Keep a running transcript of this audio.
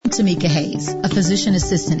Tamika Hayes, a physician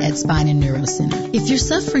assistant at Spine and Neuro Center. If you're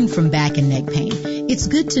suffering from back and neck pain, it's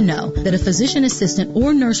good to know that a physician assistant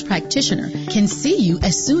or nurse practitioner can see you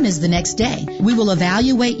as soon as the next day. We will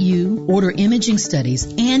evaluate you, order imaging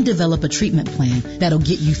studies, and develop a treatment plan that'll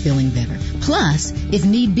get you feeling better. Plus, if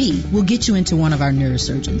need be, we'll get you into one of our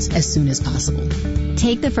neurosurgeons as soon as possible.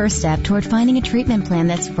 Take the first step toward finding a treatment plan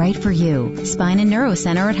that's right for you. Spine and Neuro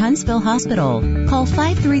Center at Huntsville Hospital. Call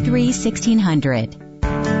 533-1600.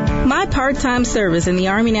 My part-time service in the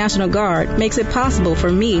Army National Guard makes it possible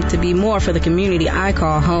for me to be more for the community I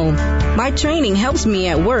call home. My training helps me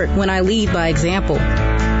at work when I lead by example.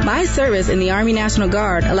 My service in the Army National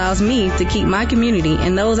Guard allows me to keep my community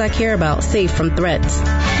and those I care about safe from threats.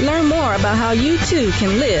 Learn more about how you too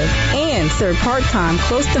can live and serve part-time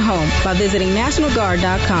close to home by visiting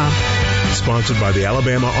NationalGuard.com. Sponsored by the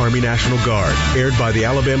Alabama Army National Guard. Aired by the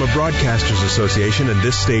Alabama Broadcasters Association and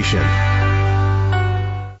this station.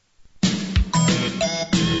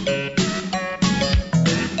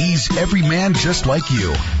 He's every man just like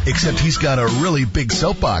you, except he's got a really big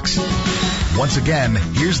soapbox. Once again,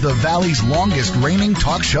 here's the Valley's longest reigning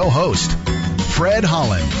talk show host, Fred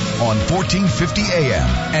Holland, on 1450 AM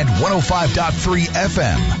and 105.3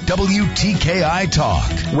 FM, WTKI Talk.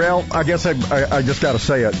 Well, I guess I just got to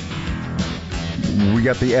say it. We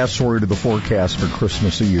got the S word of the forecast for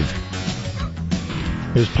Christmas Eve.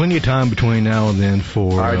 There's plenty of time between now and then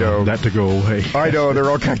for that to go away. I know, there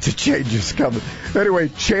are all kinds of changes coming. Anyway,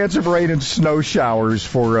 chance of rain and snow showers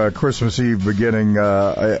for Christmas Eve beginning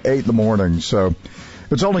 8 in the morning. So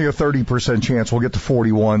it's only a 30% chance. We'll get to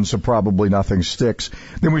 41, so probably nothing sticks.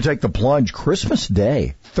 Then we take the plunge. Christmas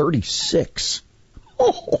Day, 36.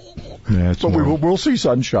 Yeah, but we'll see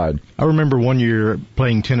sunshine. I remember one year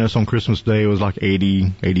playing tennis on Christmas Day. It was like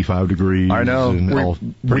 80, 85 degrees. I know.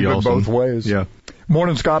 Pretty awesome. Both ways. Yeah.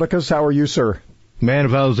 Morning, Scotticus. How are you, sir? Man,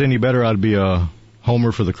 if I was any better, I'd be a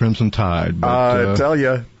homer for the Crimson Tide. But, I tell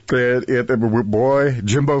you, boy,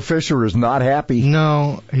 Jimbo Fisher is not happy.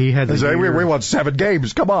 No, he had the year. We won 7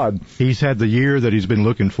 games. Come on. He's had the year that he's been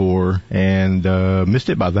looking for and missed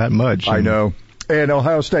it by that much. I know. And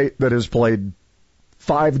Ohio State that has played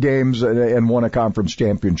 5 games and won a conference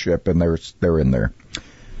championship, and they're in there.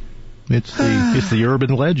 It's the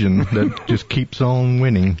urban legend that just keeps on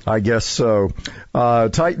winning. I guess so.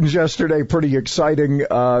 Titans yesterday, pretty exciting.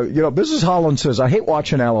 Mrs. Holland says, I hate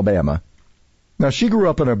watching Alabama. Now, she grew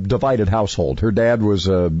up in a divided household. Her dad was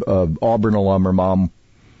a Auburn alum. Her mom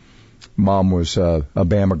was a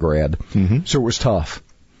Bama grad. Mm-hmm. So it was tough.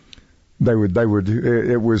 The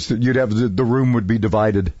room would be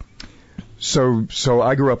divided. So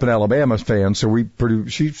I grew up an Alabama fan, so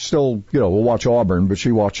she still, will watch Auburn, but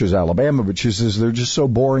she watches Alabama, but she says they're just so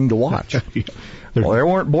boring to watch. Well, they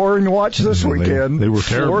weren't boring to watch this weekend. They were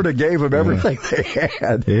terrible. Florida gave them everything they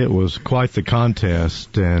had. It was quite the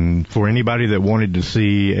contest, and for anybody that wanted to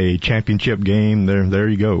see a championship game, there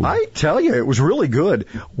you go. I tell you, it was really good.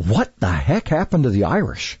 What the heck happened to the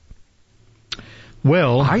Irish?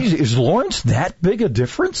 Well, is Lawrence that big a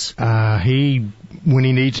difference? When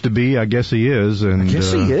he needs to be, I guess he is. And, I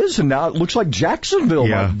guess he is, and now it looks like Jacksonville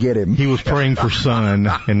might get him. He was praying for sun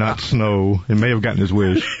and not snow, and may have gotten his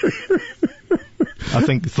wish. I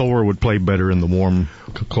think Thor would play better in the warm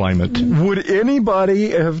climate. Would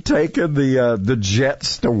anybody have taken the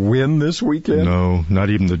Jets to win this weekend? No,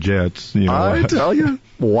 not even the Jets. I tell you.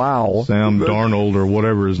 Wow. Sam Darnold or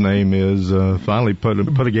whatever his name is finally put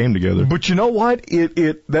a game together. But you know what?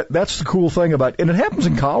 That's the cool thing about, and it happens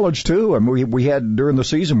in college too. I mean, we had during the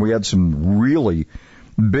season we had some really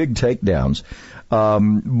big takedowns.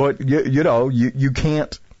 But you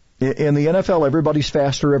can't. In the NFL, everybody's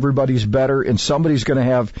faster, everybody's better, and somebody's going to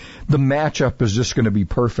have the matchup is just going to be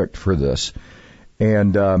perfect for this,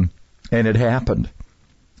 and it happened.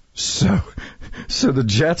 So the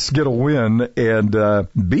Jets get a win and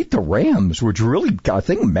beat the Rams, which really I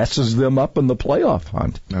think messes them up in the playoff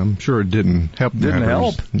hunt. I'm sure it didn't help.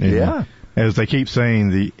 Yeah. As they keep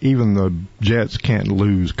saying, even the Jets can't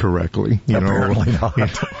lose correctly. Apparently not.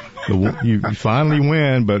 You finally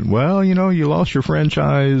win, but, you lost your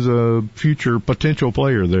franchise future potential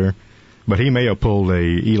player there. But he may have pulled a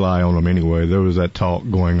Eli on him anyway. There was that talk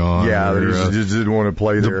going on. Yeah, they just didn't want to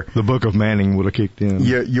play there. The Book of Manning would have kicked in.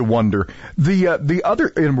 Yeah, you wonder. The other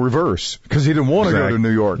in reverse, because he didn't want to go to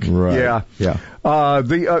New York. Right. Yeah.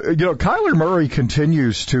 Kyler Murray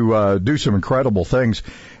continues to do some incredible things.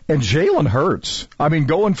 And Jalen Hurts,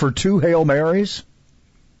 going for 2 Hail Marys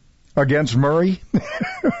against Murray's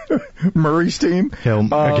team.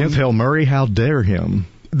 Against Hail Murray, how dare him?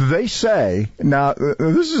 They say, now,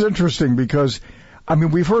 this is interesting because I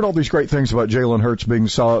mean, we've heard all these great things about Jalen Hurts being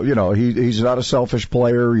so, he's not a selfish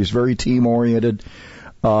player. He's very team oriented.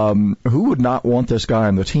 Who would not want this guy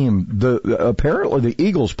on the team? Apparently the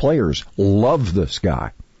Eagles players love this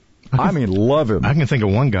guy. Love him. I can think of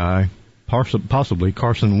one guy, possibly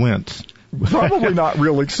Carson Wentz. Probably not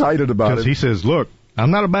real excited about it. Because he says, look,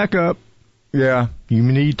 I'm not a backup. Yeah. You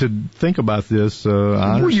need to think about this.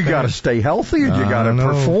 You got to stay healthy and you got to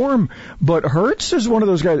perform. But Hurts is one of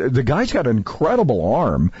those guys. The guy's got an incredible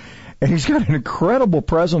arm, and he's got an incredible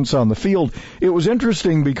presence on the field. It was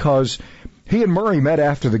interesting because he and Murray met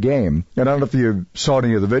after the game, and I don't know if you saw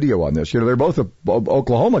any of the video on this. They're both an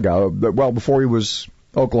Oklahoma guy. Well, before he was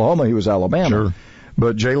Oklahoma, he was Alabama. Sure.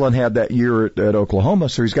 But Jalen had that year at Oklahoma,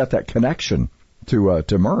 so he's got that connection to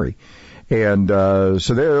Murray. And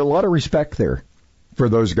so there's a lot of respect there for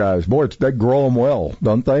those guys. Boy, they grow them well,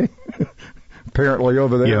 don't they? Apparently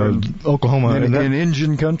over there in Oklahoma. In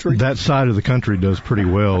Indian country. That side of the country does pretty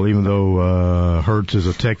well, even though Hurts is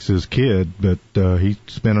a Texas kid. But he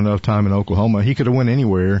spent enough time in Oklahoma. He could have went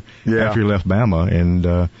anywhere after he left Bama.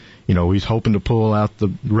 And, he's hoping to pull out the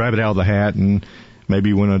rabbit out of the hat and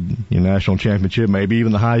maybe win a national championship, maybe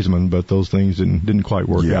even the Heisman, but those things didn't quite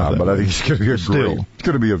work out. Yeah, but I think he's going to be It's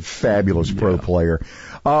going to be a fabulous pro player.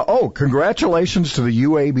 Congratulations to the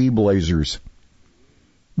UAB Blazers.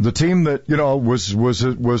 The team that,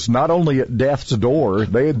 was not only at death's door,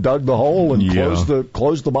 they had dug the hole and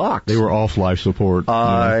closed the box. They were off life support.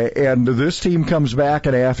 And this team comes back,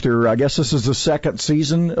 and after, I guess this is the second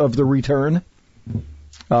season of the return.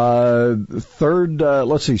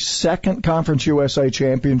 Second Conference USA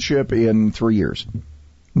championship in 3 years.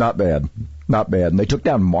 Not bad. And they took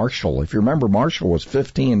down Marshall. If you remember, Marshall was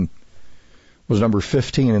number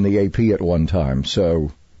 15 in the AP at one time.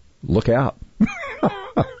 So look out.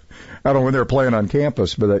 I don't know when they're playing on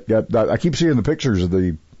campus, but I keep seeing the pictures of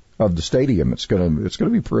the stadium. It's gonna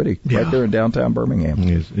be pretty right there in downtown Birmingham.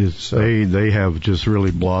 They have just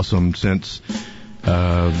really blossomed since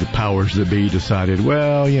the powers that be decided, we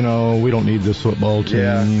don't need this football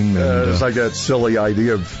team. Yeah, it's like that silly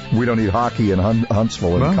idea of we don't need hockey in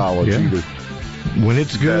Huntsville in college either. When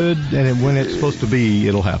it's good when it's supposed to be,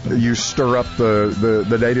 it'll happen. You stir up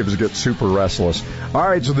the natives get super restless. All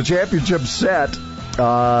right, so the championship set.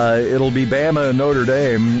 It'll be Bama and Notre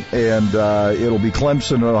Dame, and it'll be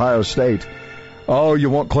Clemson and Ohio State. Oh,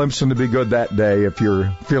 you want Clemson to be good that day if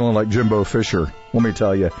you're feeling like Jimbo Fisher. Let me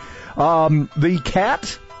tell you.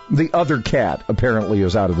 The other cat, apparently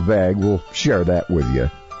is out of the bag. We'll share that with you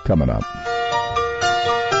coming up.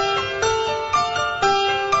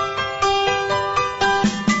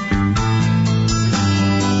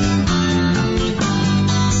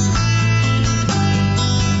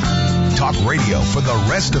 Talk radio for the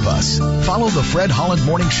rest of us. Follow the Fred Holland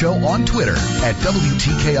Morning Show on Twitter at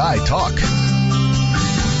WTKI Talk.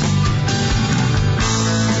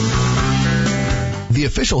 The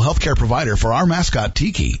official healthcare provider for our mascot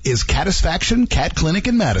Tiki is Catisfaction Cat Clinic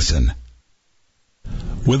in Madison.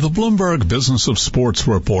 With the Bloomberg Business of Sports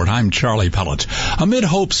report, I'm Charlie Pellett. Amid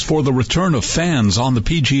hopes for the return of fans on the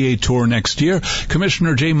PGA Tour next year,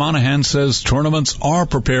 Commissioner Jay Monahan says tournaments are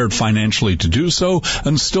prepared financially to do so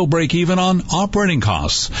and still break even on operating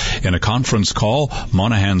costs. In a conference call,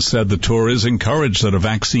 Monahan said the tour is encouraged that a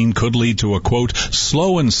vaccine could lead to a, quote,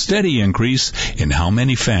 slow and steady increase in how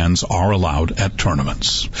many fans are allowed at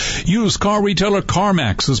tournaments. Used car retailer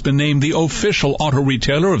CarMax has been named the official auto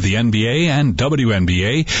retailer of the NBA and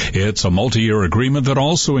WNBA. It's a multi-year agreement that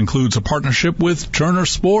also includes a partnership with Turner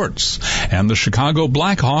Sports. And the Chicago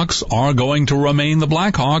Blackhawks are going to remain the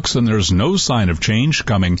Blackhawks, and there's no sign of change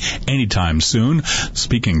coming anytime soon.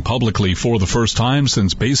 Speaking publicly for the first time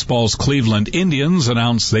since baseball's Cleveland Indians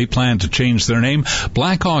announced they plan to change their name,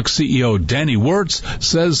 Blackhawks CEO Danny Wirtz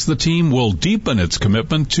says the team will deepen its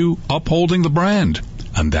commitment to upholding the brand.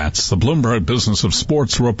 And that's the Bloomberg Business of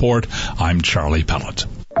Sports report. I'm Charlie Pellett.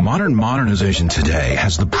 Modern modernization today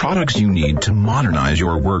has the products you need to modernize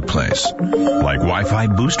your workplace, like Wi-Fi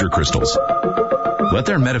booster crystals. Let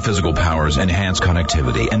their metaphysical powers enhance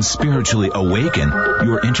connectivity and spiritually awaken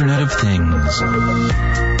your Internet of Things.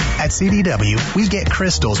 At CDW, we get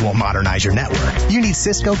crystals won't modernize your network. You need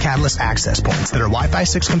Cisco Catalyst access points that are Wi-Fi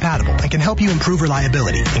 6 compatible and can help you improve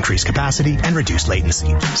reliability, increase capacity, and reduce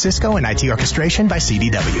latency. Cisco and IT orchestration by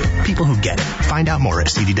CDW. People who get it. Find out more at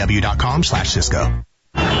cdw.com/Cisco.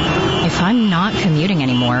 If I'm not commuting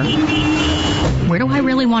anymore. Where do I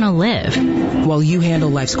really want to live? While you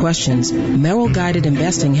handle life's questions, Merrill Guided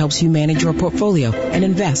Investing helps you manage your portfolio and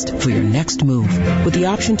invest for your next move with the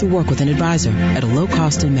option to work with an advisor at a low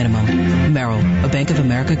cost and minimum. Merrill, a Bank of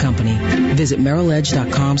America company. Visit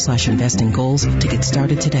merrilledge.com/investing goals to get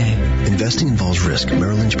started today. Investing involves risk.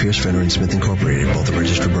 Merrill Lynch, Pierce, Fenner & Smith Incorporated, both a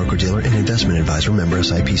registered broker-dealer and investment advisor, member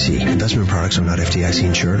SIPC. Investment products are not FDIC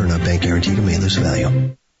insured or not bank guaranteed and may lose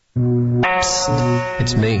value. Psst,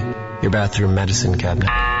 it's me, your bathroom medicine cabinet.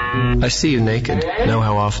 I see you naked, know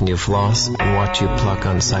how often you floss, and watch you pluck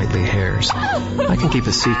unsightly hairs. I can keep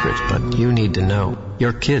a secret, but you need to know.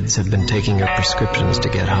 Your kids have been taking your prescriptions to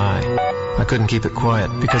get high. I couldn't keep it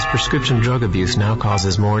quiet because prescription drug abuse now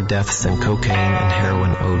causes more deaths than cocaine and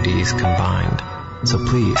heroin ODs combined. So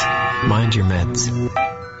please, mind your meds.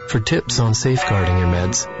 For tips on safeguarding your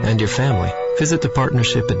meds and your family, visit the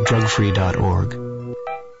partnership at drugfree.org.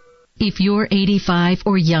 If you're 85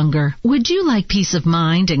 or younger, would you like peace of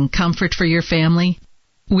mind and comfort for your family?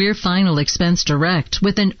 We're Final Expense Direct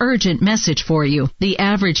with an urgent message for you. The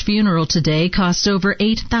average funeral today costs over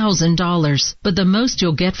 $8,000, but the most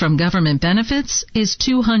you'll get from government benefits is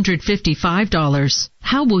 $255.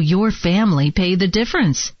 How will your family pay the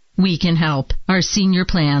difference? We can help. Our senior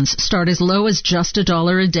plans start as low as just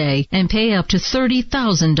 $1 a day and pay up to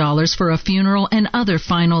 $30,000 for a funeral and other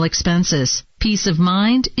final expenses. Peace of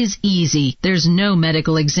mind is easy. There's no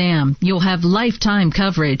medical exam. You'll have lifetime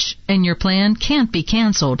coverage, and your plan can't be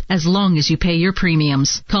canceled as long as you pay your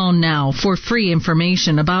premiums. Call now for free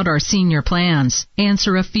information about our senior plans.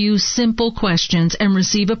 Answer a few simple questions and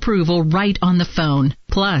receive approval right on the phone.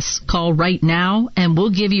 Plus, call right now and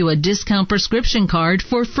we'll give you a discount prescription card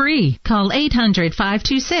for free. Call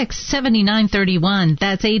 800-526-7931.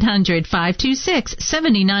 That's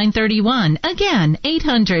 800-526-7931. Again,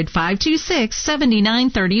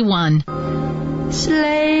 800-526-7931.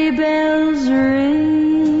 Sleigh bells ring.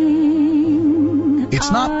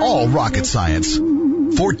 It's not all rocket science.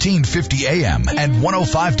 1450 AM and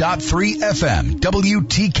 105.3 FM,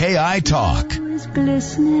 WTKI Talk.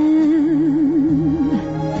 Glistening,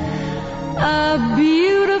 a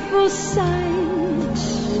beautiful sight.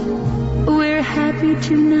 We're happy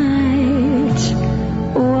tonight,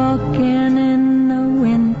 walking in a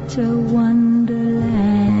winter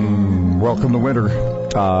wonderland. Welcome to winter.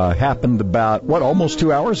 Happened about, almost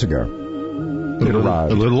 2 hours ago. It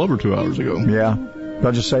arrived. A little over 2 hours ago. Yeah. Did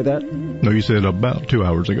I just say that? No, you said about 2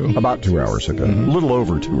 hours ago. About 2 hours ago. Mm-hmm. A little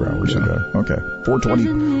over 2 hours ago. Okay.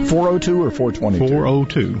 402 or 422?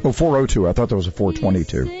 402. Oh, 402. I thought that was a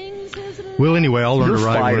 422. Well, anyway, I'll learn You're to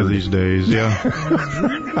write fired. one of these days. Yeah.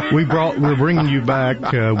 We're bringing you back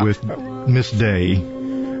with Miss Day.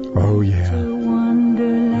 Oh, yeah.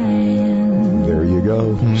 There you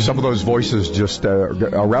go. Mm-hmm. Some of those voices just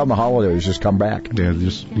around the holidays just come back. Yeah,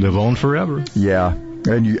 just live on forever. Yeah.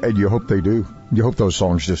 And you hope they do. You hope those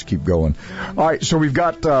songs just keep going. All right, so we've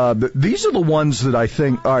got these are the ones that I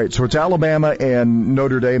think. All right, so it's Alabama and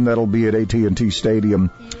Notre Dame. That'll be at AT&T Stadium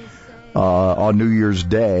on New Year's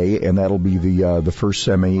Day, and that'll be the first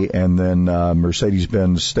semi, and then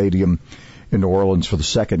Mercedes-Benz Stadium in New Orleans for the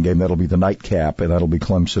second game. That'll be the nightcap, and that'll be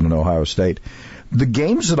Clemson and Ohio State. The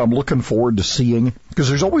games that I'm looking forward to seeing, because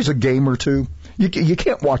there's always a game or two. You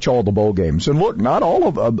can't watch all the bowl games. And look, not all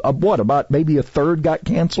of about maybe a third got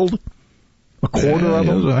canceled? A quarter of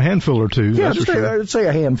them? A handful or two. Yeah, I'd say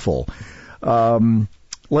a handful.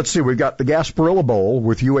 Let's see, we've got the Gasparilla Bowl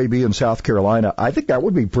with UAB in South Carolina. I think that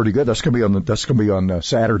would be pretty good. That's going to be on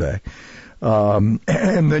Saturday.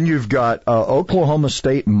 And then you've got Oklahoma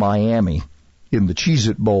State and Miami in the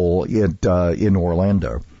Cheez-It Bowl in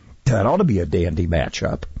Orlando. That ought to be a dandy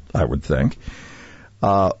matchup, I would think.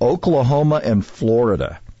 Oklahoma and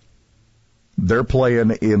Florida, they're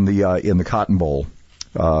playing in the Cotton Bowl,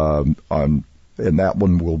 and that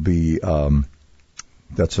one will be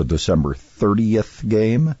that's a December 30th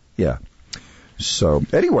game. Yeah. So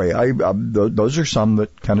anyway, those are some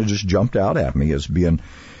that kind of just jumped out at me as being.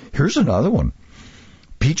 Here's another one,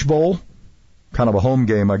 Peach Bowl, kind of a home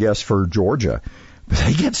game, I guess, for Georgia, but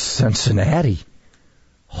they get Cincinnati.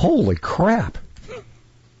 Holy crap.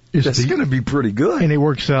 It's going to be pretty good. And it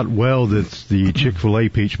works out well that it's the Chick-fil-A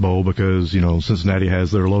Peach Bowl because, Cincinnati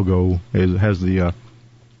has their logo, has the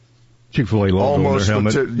Chick-fil-A logo on their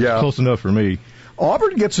helmet. Yeah. Close enough for me.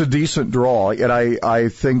 Auburn gets a decent draw, and I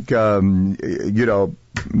think,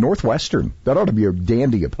 Northwestern, that ought to be a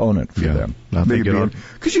dandy opponent for them. I think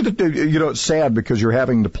because, it's sad because you're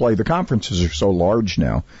having to play, the conferences are so large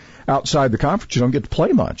now. Outside the conference, you don't get to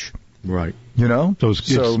play much. Right. So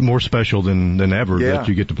it's more special than ever that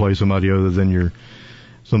you get to play somebody other than your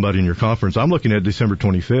somebody in your conference. I'm looking at December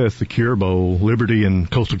 25th, the Cure Bowl, Liberty and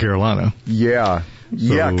Coastal Carolina. Yeah.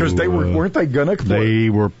 So, because they weren't they gonna play? They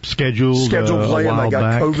were scheduled play, and they got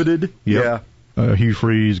back. COVIDed. Yep. Yeah. Hugh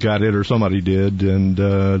Freeze got it, or somebody did, and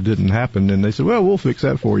didn't happen. And they said, "Well, we'll fix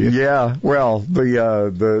that for you." Yeah. Well,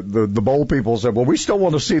 the bowl people said, "Well, we still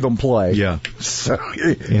want to see them play." Yeah. So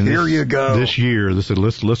here you go. This year, they said,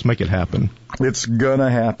 "Let's make it happen." It's gonna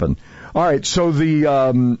happen. All right. So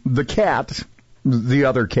the cat, the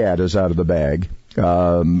other cat, is out of the bag.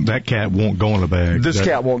 That cat won't go in the bag. This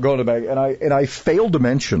cat won't go in the bag. And I failed to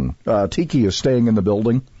mention Tiki is staying in the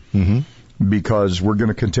building. Mm-hmm. Because we're going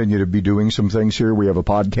to continue to be doing some things here. We have a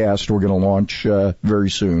podcast we're going to launch very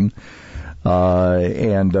soon.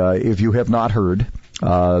 And if you have not heard,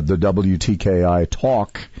 the WTKI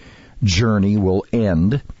talk journey will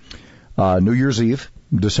end New Year's Eve,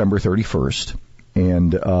 December 31st.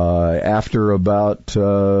 And after about, I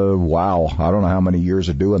don't know how many years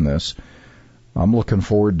of doing this, I'm looking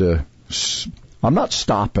forward to, I'm not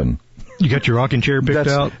stopping. You got your rocking chair picked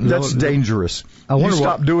out? That's dangerous. You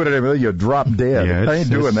stop doing it, and you drop dead. Yeah, I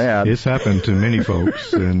ain't doing that. It's happened to many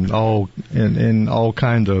folks in all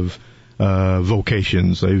kinds of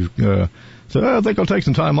vocations. They've said, I think I'll take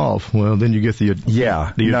some time off. Well, then you get the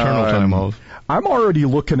eternal time off. I'm already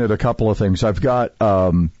looking at a couple of things. I've got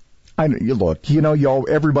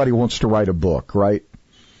everybody wants to write a book, right?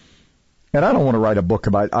 And I don't want to write a book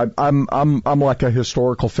about I'm like a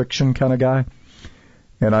historical fiction kind of guy.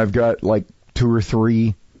 And I've got like 2 or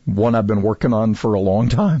 3, one I've been working on for a long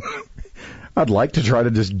time. I'd like to try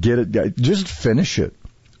to just finish it.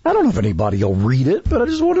 I don't know if anybody will read it, but I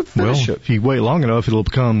just want to finish it. If you wait long enough, it'll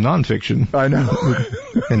become nonfiction. I know.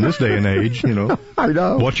 In this day and age, I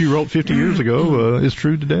know. What you wrote 50 years ago is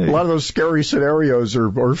true today. A lot of those scary scenarios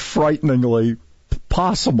are frighteningly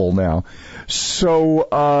possible now. So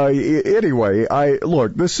anyway,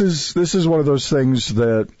 this is one of those things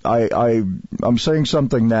that I'm saying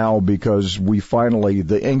something now because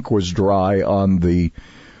the ink was dry on the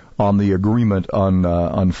agreement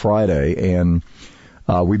on Friday, and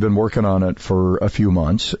we've been working on it for a few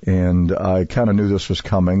months, and I kind of knew this was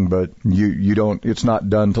coming, but it's not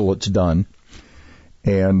done till it's done.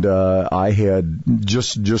 And I had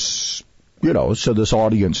just so this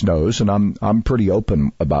audience knows, and I'm pretty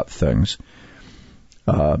open about things.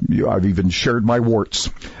 I've even shared my warts.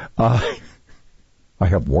 I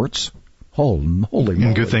have warts? Holy moly.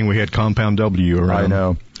 And good thing we had Compound W around. I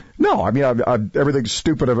know. No, I mean, I've everything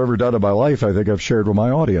stupid I've ever done in my life, I think I've shared with my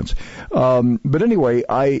audience. But anyway,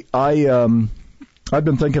 I've been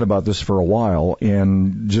thinking about this for a while,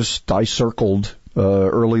 and I circled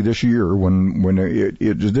early this year when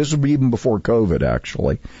this would be even before COVID,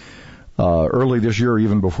 actually. Early this year,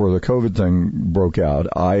 even before the COVID thing broke out,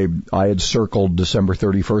 I had circled December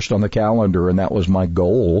 31st on the calendar, and that was my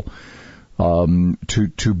goal,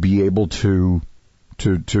 to be able to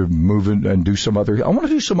move in and do some other. I want to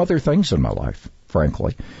do some other things in my life,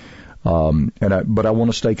 frankly. But I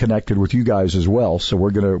want to stay connected with you guys as well. So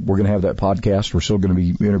we're gonna have that podcast. We're still going to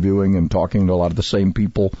be interviewing and talking to a lot of the same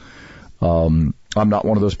people. I'm not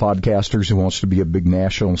one of those podcasters who wants to be a big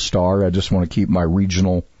national star. I just want to keep my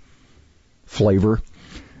regional flavor,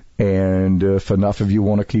 and if enough of you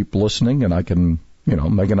want to keep listening, and I can,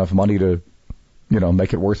 make enough money to,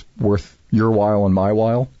 make it worth your while and my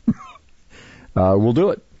while, we'll do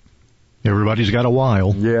it. Everybody's got a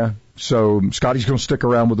while. Yeah. So Scotty's going to stick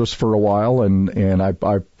around with us for a while, and I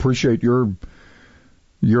appreciate your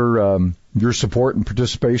support and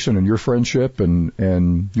participation and your friendship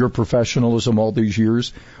and your professionalism all these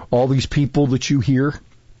years, all these people that you hear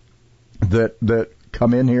that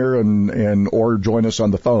come in here and or join us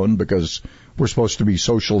on the phone, because we're supposed to be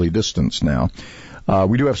socially distanced now.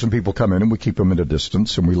 We do have some people come in, and we keep them at a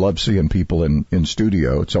distance, and we love seeing people in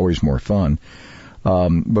studio. It's always more fun.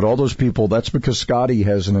 But all those people, that's because Scotty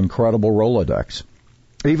has an incredible Rolodex.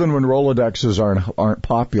 Even when Rolodexes aren't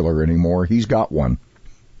popular anymore, he's got one.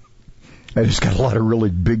 And he's got a lot of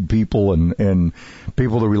really big people and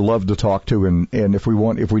people that we love to talk to, and if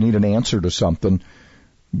we need an answer to something,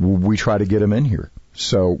 we try to get them in here.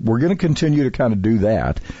 So we're going to continue to kind of do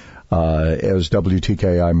that as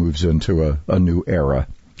WTKI moves into a new era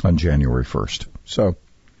on January 1st. So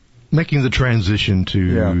making the transition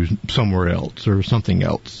to somewhere else or something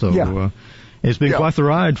else. So it's been quite the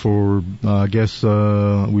ride for, I guess,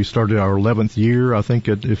 we started our 11th year, I think,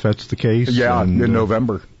 if that's the case. Yeah, in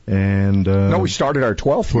November. And no, we started our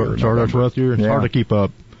 12th year. Started our 12th year. It's hard to keep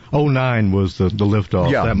up. 2009 was the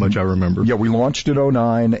liftoff. That much I remember. Yeah, we launched in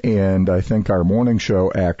 2009, and I think our morning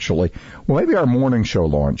show maybe our morning show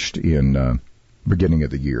launched in beginning of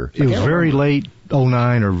the year. It was very late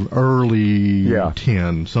 09 or early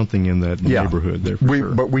 10, something in that neighborhood there for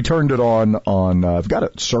sure. But we turned it on I've got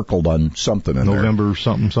it circled on something in November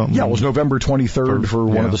something. Yeah, it was November 23rd for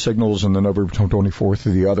one of the signals and then November 24th for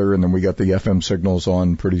the other, and then we got the FM signals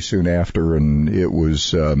on pretty soon after, and it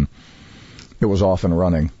was off and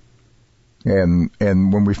running. And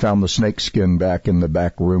when we found the snake skin back in the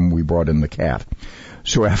back room, we brought in the cat.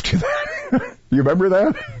 So after that, you remember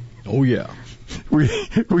that? Oh yeah.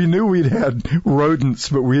 We knew we'd had rodents,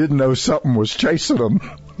 but we didn't know something was chasing them.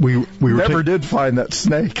 We never did find that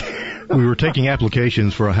snake. We were taking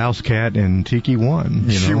applications for a house cat, and Tiki won.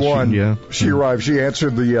 She won. She arrived. She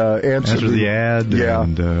answered the ad. Yeah.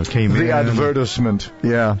 And came in. The advertisement.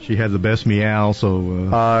 Yeah. She had the best meow. So.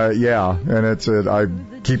 And it's I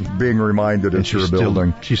keep being reminded it's your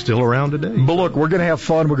building. She's still around today. But look, we're going to have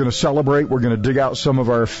fun. We're going to celebrate. We're going to dig out some of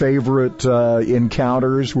our favorite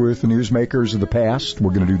encounters with the newsmakers of the past.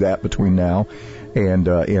 We're going to do that between now and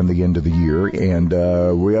the end of the year. And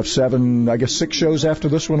we have 6 shows after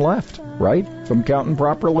this one left, right? If I'm counting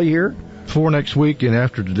properly here. 4 next week, and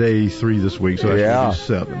after today, 3 this week. So that's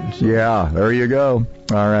 7. So. Yeah, there you go.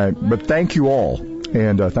 All right. But thank you all.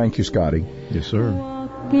 And thank you, Scotty. Yes, sir.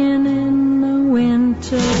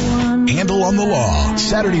 Handle on the Law,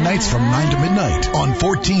 Saturday nights from 9 to midnight on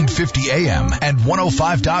 1450 AM and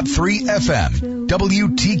 105.3 FM.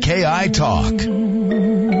 WTKI Talk.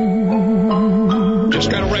 Just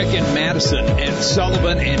got a wreck in Madison and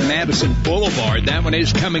Sullivan and Madison Boulevard. That one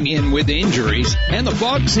is coming in with injuries, and the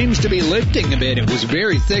fog seems to be lifting a bit. It was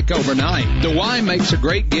very thick overnight. The Y makes a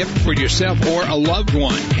great gift for yourself or a loved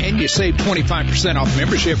one, and you save 25% off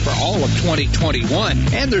membership for all of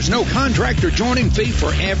 2021. And there's no contractor joining fee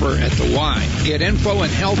forever at the Y. Get info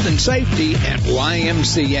and health and safety at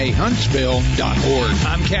ymcahuntsville.org.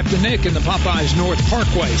 I'm Captain Nick in the Popeyes North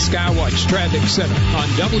Parkway Skywatch Traffic Center on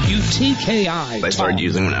WTKI. I started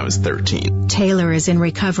using when I was 13. Taylor is in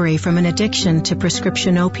recovery from an addiction to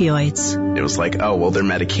prescription opioids. It was like, oh, well, they're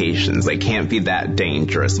medications. They can't be that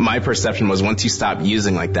dangerous. My perception was once you stop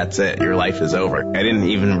using, that's it. Your life is over. I didn't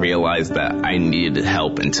even realize that I needed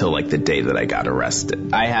help until the day that I got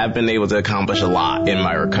arrested. I have been able to accomplish a lot in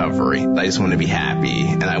my recovery. I just want to be happy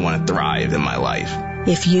and I want to thrive in my life.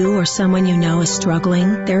 If you or someone you know is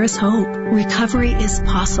struggling, there is hope. Recovery is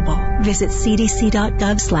possible. Visit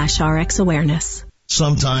cdc.gov/RxAwareness.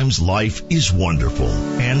 Sometimes life is wonderful,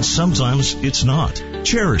 and sometimes it's not.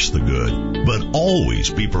 Cherish the good, but always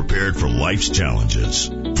be prepared for life's challenges.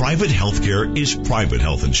 Private healthcare is private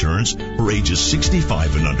health insurance for ages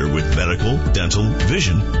 65 and under with medical, dental,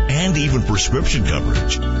 vision, and even prescription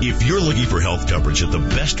coverage. If you're looking for health coverage at the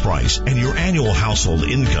best price and your annual household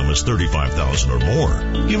income is $35,000 or more,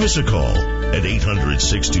 give us a call at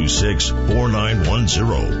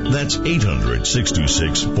 800-626-4910. That's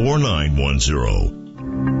 800-626-4910.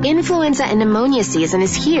 Influenza and pneumonia season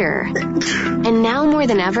is here. And now more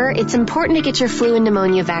than ever, it's important to get your flu and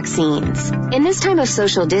pneumonia vaccines. In this time of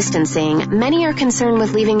social distancing, many are concerned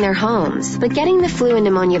with leaving their homes, but getting the flu and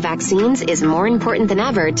pneumonia vaccines is more important than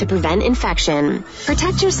ever to prevent infection.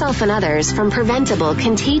 Protect yourself and others from preventable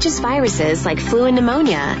contagious viruses like flu and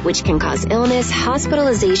pneumonia, which can cause illness,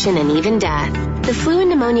 hospitalization, and even death. The flu and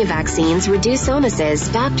pneumonia vaccines reduce illnesses,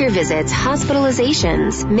 doctor visits,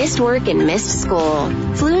 hospitalizations, missed work, and missed school.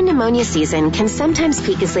 Flu and pneumonia season can sometimes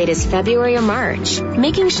peak as late as February or March.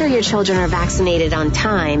 Making sure your children are vaccinated on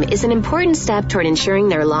time is an important step toward ensuring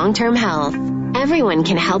their long-term health. Everyone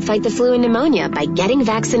can help fight the flu and pneumonia by getting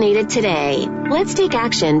vaccinated today. Let's take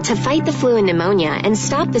action to fight the flu and pneumonia and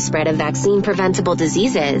stop the spread of vaccine-preventable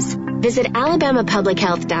diseases. Visit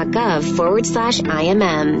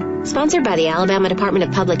alabamapublichealth.gov/IMM. Sponsored by the Alabama Department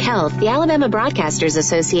of Public Health, the Alabama Broadcasters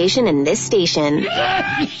Association, and this station.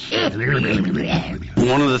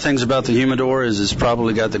 One of the things about the humidor is it's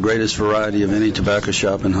probably got the greatest variety of any tobacco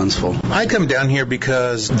shop in Huntsville. I come down here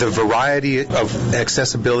because the variety of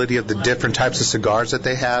accessibility of the different types of cigars that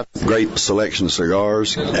they have. Great selection of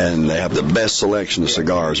cigars, and they have the best selection of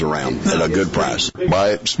cigars around at a good price.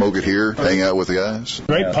 Buy it, smoke it here, hang out with the guys.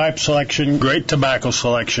 Great pipe selection, great tobacco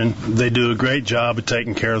selection. They do a great job of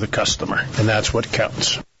taking care of the customer, and that's what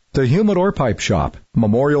counts. The Humidor Pipe Shop,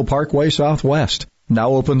 Memorial Parkway Southwest.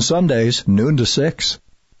 Now open Sundays, noon to 6.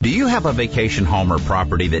 Do you have a vacation home or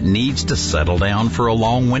property that needs to settle down for a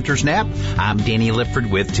long winter's nap? I'm Danny Lipford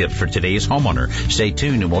with tips for today's homeowner. Stay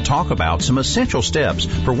tuned and we'll talk about some essential steps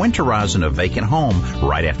for winterizing a vacant home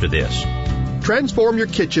right after this. Transform your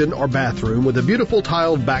kitchen or bathroom with a beautiful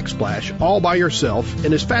tiled backsplash all by yourself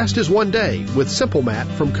in as fast as one day with Simple Mat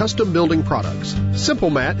from Custom Building Products.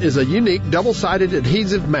 Simple Mat is a unique double-sided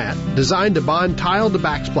adhesive mat designed to bond tiled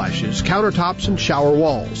backsplashes, countertops, and shower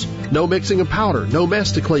walls. No mixing of powder, no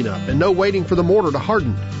mess to clean up, and no waiting for the mortar to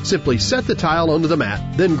harden. Simply set the tile onto the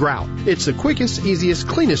mat, then grout. It's the quickest, easiest,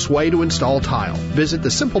 cleanest way to install tile. Visit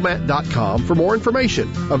thesimplemat.com for more information.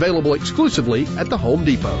 Available exclusively at the Home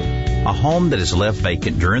Depot. A home that is left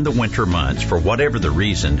vacant during the winter months for whatever the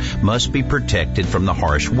reason must be protected from the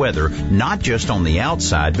harsh weather, not just on the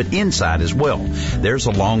outside, but inside as well. There's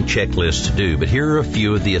a long checklist to do, but here are a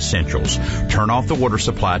few of the essentials. Turn off the water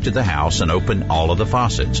supply to the house and open all of the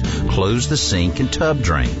faucets. Close the sink and tub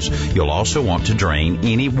drains. You'll also want to drain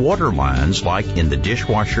any water lines like in the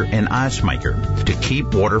dishwasher and ice maker. To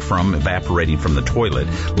keep water from evaporating from the toilet,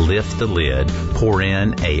 lift the lid, pour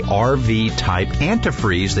in a RV-type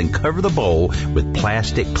antifreeze, then cover the bowl with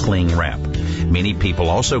plastic cling wrap. Many people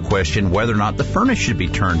also question whether or not the furnace should be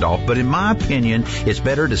turned off, but in my opinion, it's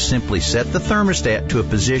better to simply set the thermostat to a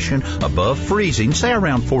position above freezing, say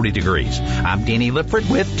around 40 degrees. I'm Danny Lipford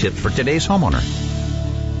with Tips for Today's Homeowner.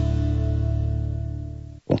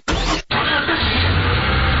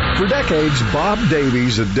 For decades, Bob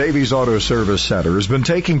Davies at Davies Auto Service Center has been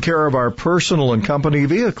taking care of our personal and company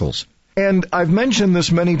vehicles. And I've mentioned this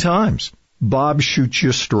many times. Bob shoots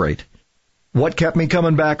you straight. What kept me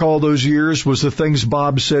coming back all those years was the things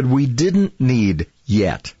Bob said we didn't need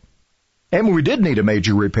yet. And when we did need a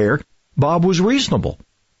major repair, Bob was reasonable.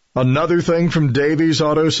 Another thing from Davies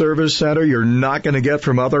Auto Service Center you're not going to get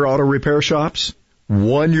from other auto repair shops?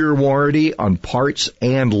 1-year warranty on parts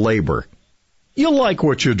and labor. You like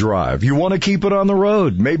what you drive. You want to keep it on the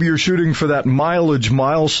road. Maybe you're shooting for that mileage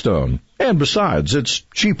milestone. And besides, it's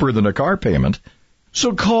cheaper than a car payment.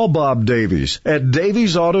 So call Bob Davies at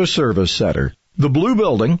Davies Auto Service Center, the Blue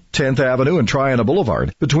Building, 10th Avenue and Triana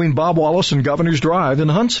Boulevard, between Bob Wallace and Governor's Drive in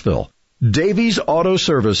Huntsville. Davies Auto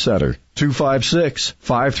Service Center,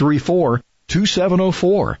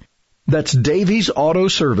 256-534-2704. That's Davies Auto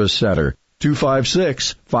Service Center,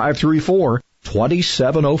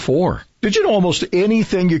 256-534-2704. Did you know almost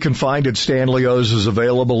anything you can find at Stanley O's is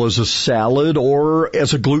available as a salad or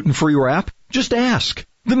as a gluten-free wrap? Just ask.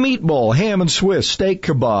 The meatball, ham and Swiss, steak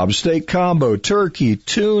kebab, steak combo, turkey,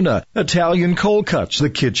 tuna, Italian cold cuts,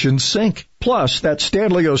 the kitchen sink. Plus, that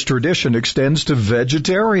Stanley O's tradition extends to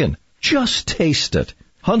vegetarian. Just taste it.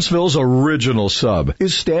 Huntsville's original sub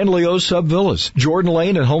is Stanley O's Sub Villas, Jordan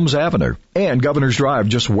Lane and Holmes Avenue, and Governor's Drive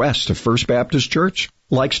just west of First Baptist Church.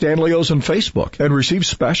 Like Stanley O's on Facebook and receive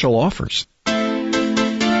special offers.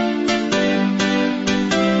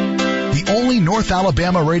 The only North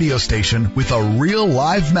Alabama radio station with a real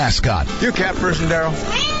live mascot. You a cat person, Daryl?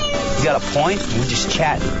 You got a point? We're just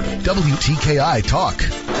chatting. WTKI Talk.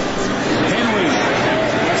 Henry.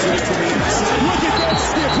 Look at that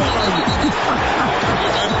stiff arm.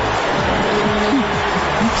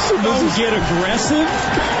 Don't get aggressive,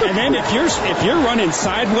 and then if you're running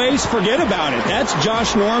sideways, forget about it. That's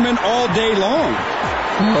Josh Norman all day long.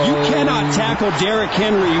 You cannot tackle Derrick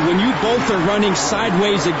Henry when you both are running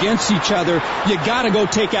sideways against each other. You got to go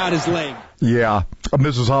take out his leg. Yeah,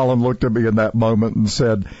 Mrs. Holland looked at me in that moment and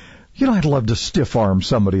said, "You know, I'd love to stiff arm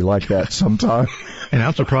somebody like that sometime." And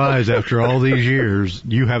I'm surprised after all these years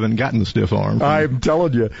you haven't gotten the stiff arm. I'm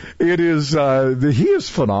telling you, it is. He is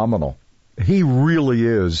phenomenal. He really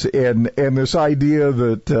is. And this idea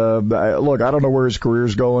that, look, I don't know where his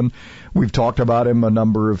career's going. We've talked about him a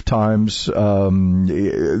number of times.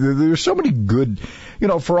 There's so many good,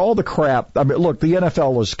 for all the crap. I mean, look, the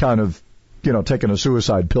NFL is kind of, taking a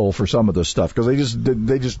suicide pill for some of this stuff because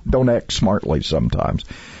they just don't act smartly sometimes.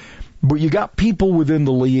 But you got people within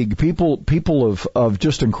the league, people of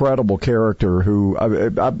just incredible character who,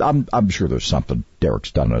 I'm sure there's something Derrick's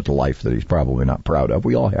done in his life that he's probably not proud of.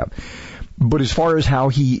 We all have. But as far as how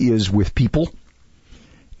he is with people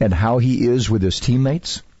and how he is with his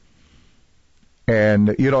teammates, and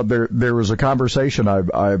there was a conversation.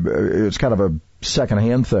 It's kind of a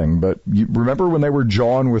secondhand thing, but you remember when they were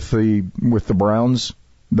jawing with the Browns,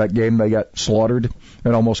 that game they got slaughtered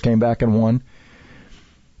and almost came back and won.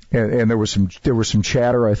 And there was some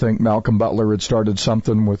chatter. I think Malcolm Butler had started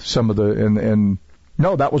something with some of the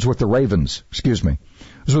no, that was with the Ravens. Excuse me.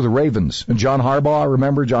 It was with the Ravens. And John Harbaugh,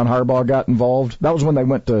 remember John Harbaugh got involved? That was when they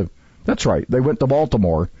went to, that's right, they went to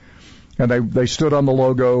Baltimore. And they stood on the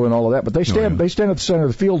logo and all of that. But they stand at the center of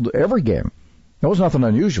the field every game. That was nothing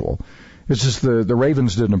unusual. It's just the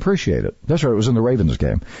Ravens didn't appreciate it. That's right, it was in the Ravens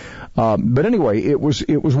game. But anyway, it was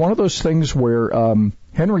one of those things where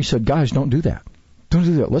Henry said, guys, don't do that. Don't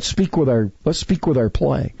do that. Let's speak with our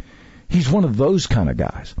play. He's one of those kind of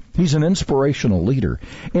guys. He's an inspirational leader.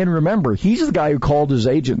 And remember, he's the guy who called his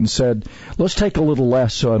agent and said, let's take a little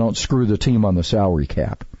less so I don't screw the team on the salary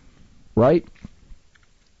cap. Right?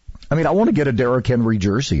 I mean, I want to get a Derrick Henry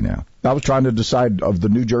jersey now. I was trying to decide of the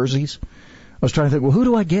new jerseys. I was trying to think, well, who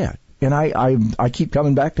do I get? And I keep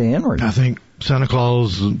coming back to Henry. I think Santa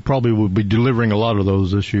Claus probably will be delivering a lot of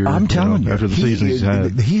those this year. I'm telling you. After the season he's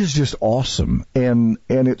had. He is just awesome. And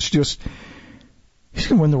it's just, he's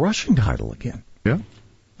going to win the rushing title again. Yeah.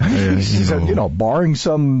 He's barring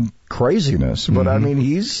some craziness. But, I mean,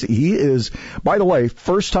 he is, by the way,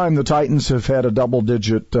 first time the Titans have had a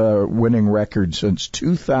double-digit winning record since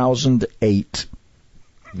 2008.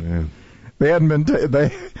 Yeah. They haven't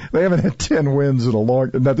had 10 wins in a long.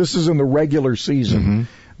 Now this is in the regular season.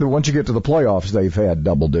 Once you get to the playoffs, they've had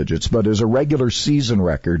double digits. But as a regular season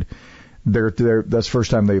record, that's the first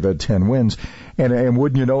time they've had 10 wins. And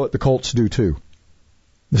wouldn't you know it, the Colts do too.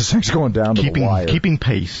 This thing's going down to the wire. Keeping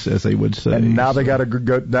pace, as they would say. And now they got to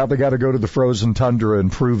go. Now they got to go to the frozen tundra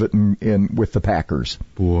and prove it in with the Packers.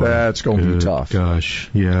 Boy, that's going to be tough. Gosh,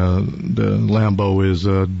 yeah, the Lambeau is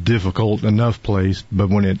a difficult enough place, but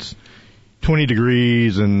when it's 20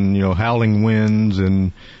 degrees and, howling winds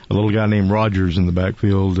and a little guy named Rogers in the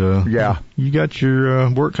backfield. You got your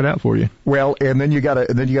work cut out for you. Well, and then you got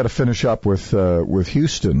to finish up with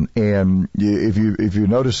Houston. And if you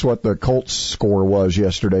notice what the Colts score was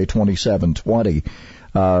yesterday, 27-20,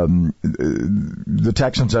 the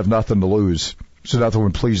Texans have nothing to lose. So nothing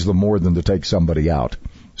would please them more than to take somebody out.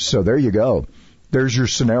 So there you go. There's your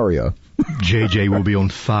scenario. JJ will be on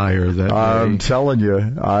fire that day. I'm telling you,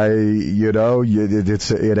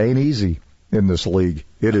 it ain't easy in this league.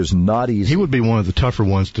 It is not easy. He would be one of the tougher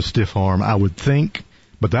ones to stiff arm, I would think,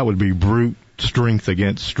 but that would be brute strength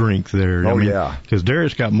against strength there. Yeah. Because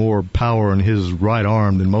Darius got more power in his right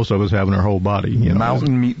arm than most of us have in our whole body.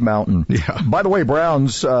 Mountain meet mountain. Yeah. By the way,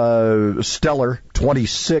 Browns, stellar,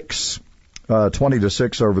 20-6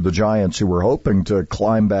 over the Giants, who were hoping to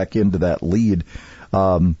climb back into that lead.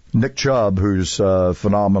 Nick Chubb, who's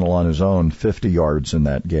phenomenal on his own, 50 yards in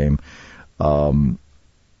that game.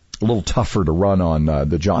 A little tougher to run on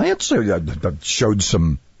the Giants. Showed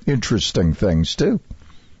some interesting things, too.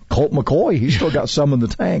 Colt McCoy, he's still got some in the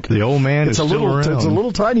tank. The old man is still around. It's a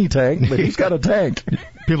little tiny tank, but he's got a tank.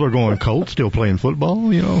 People are going, Colt still playing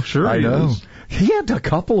football? Sure I know. Is. He had a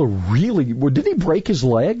couple of really... Did he break his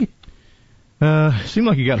leg? Seemed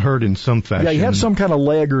like he got hurt in some fashion. Yeah, he had some kind of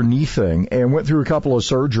leg or knee thing and went through a couple of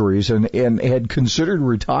surgeries and had considered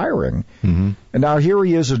retiring. Mm-hmm. And now here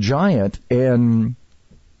he is, a Giant, and,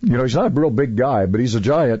 he's not a real big guy, but he's a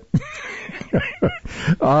Giant.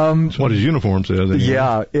 That's what his uniform says. Anyway.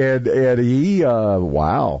 Yeah, and he,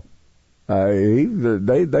 wow. They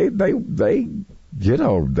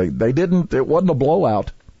didn't, it wasn't a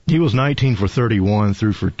blowout. He was 19 for 31,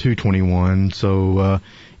 threw for 221, so,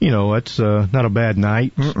 that's not a bad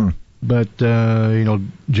night. Mm-mm. But,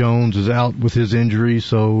 Jones is out with his injury,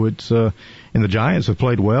 so it's, and the Giants have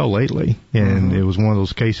played well lately, and it was one of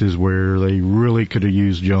those cases where they really could have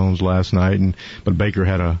used Jones last night, but Baker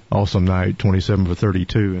had an awesome night, 27 for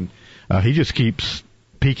 32, and he just keeps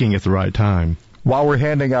peaking at the right time. While we're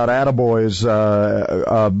handing out attaboys,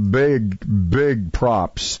 big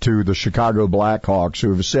props to the Chicago Blackhawks,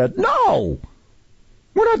 who have said, no,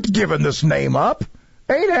 we're not giving this name up.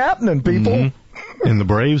 Ain't happening, people. Mm-hmm. And the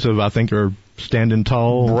Braves, I think, are standing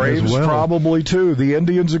tall Braves as well. Probably, too. The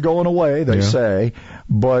Indians are going away, they say.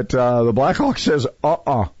 But the Blackhawks says,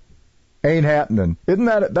 ain't happening.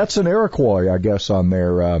 Isn't that's an Iroquois, I guess, on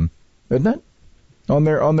their, isn't it? On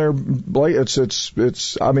their,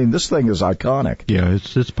 it's, I mean, this thing is iconic. Yeah,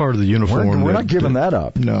 it's part of the uniform. We're not giving that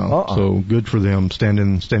up. No. So good for them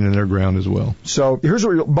standing their ground as well. So here's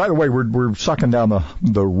what, by the way, we're sucking down the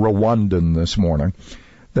Rwandan this morning.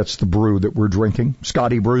 That's the brew that we're drinking.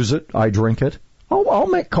 Scotty brews it. I drink it. I'll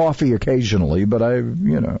make coffee occasionally, but I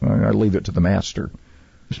leave it to the master.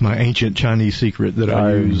 It's my ancient Chinese secret that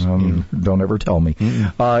I use. Don't ever tell me.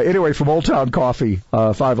 Anyway, from Old Town Coffee,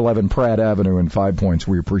 511 Pratt Avenue in 5 Points.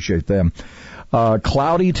 We appreciate them.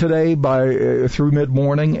 Cloudy today through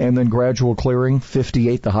mid-morning, and then gradual clearing,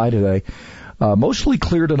 58 the high today. Mostly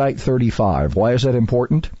clear tonight, 35. Why is that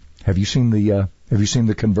important? Have you seen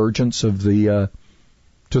the convergence of the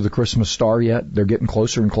to the Christmas star yet? They're getting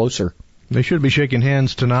closer and closer. They should be shaking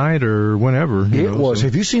hands tonight or whenever.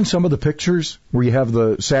 Have you seen some of the pictures where you have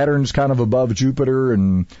the Saturn's kind of above Jupiter,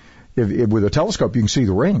 and with a telescope you can see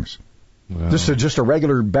the rings? Wow. Just a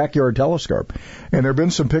regular backyard telescope. And there have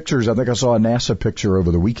been some pictures. I think I saw a NASA picture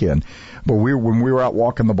over the weekend. But when we were out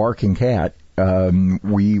walking the barking cat,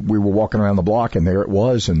 we were walking around the block, and there it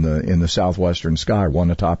was in the southwestern sky,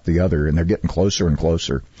 one atop the other, and they're getting closer and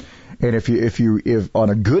closer. And if on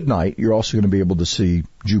a good night, you're also going to be able to see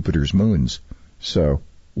Jupiter's moons. So,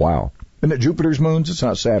 wow. Isn't it Jupiter's moons? It's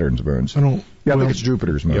not Saturn's moons. I think it's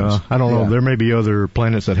Jupiter's moons. Yeah, I don't know. There may be other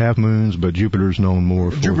planets that have moons, but Jupiter's known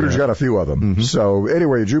more for Jupiter's that. got a few of them. Mm-hmm. So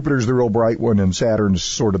anyway, Jupiter's the real bright one, and Saturn's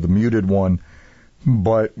sort of the muted one.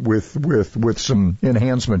 But with some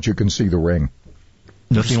enhancement, you can see the ring.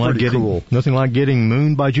 Nothing like getting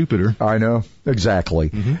mooned by Jupiter. I know, exactly.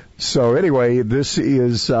 Mm-hmm. So anyway, this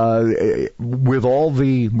is with all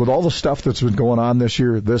the stuff that's been going on this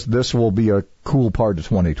year. This will be a cool part of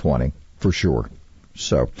 2020 for sure.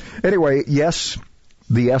 So anyway, yes,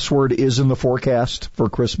 the S word is in the forecast for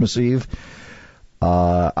Christmas Eve.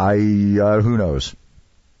 Who knows?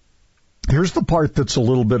 Here's the part that's a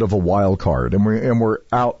little bit of a wild card, and we're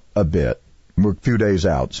out a bit. We're a few days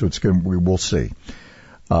out, so we'll see.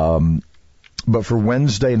 But for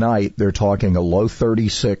Wednesday night, they're talking a low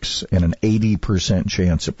 36 and an 80%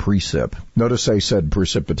 chance of precip. Notice they said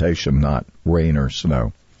precipitation, not rain or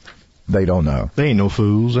snow. They don't know. They ain't no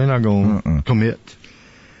fools. They're not going to commit.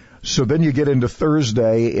 So then you get into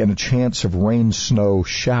Thursday and a chance of rain, snow,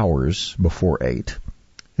 showers before 8.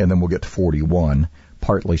 And then we'll get to 41,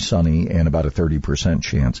 partly sunny and about a 30%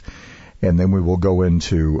 chance. And then we will go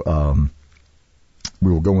into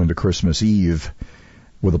Christmas Eve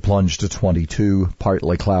with a plunge to 22,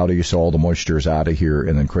 partly cloudy, so all the moisture is out of here,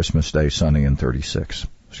 and then Christmas Day sunny and 36. So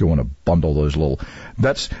you want to bundle those little.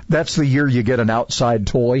 That's the year you get an outside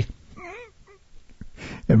toy,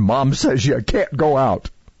 and Mom says you can't go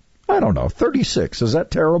out. I don't know, 36. Is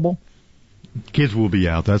that terrible? Kids will be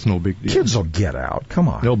out. That's no big deal. Kids will get out. Come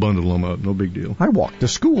on. They'll bundle them up. No big deal. I walked to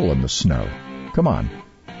school in the snow. Come on.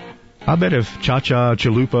 I bet if Cha-Cha,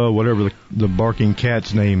 Chalupa, whatever the barking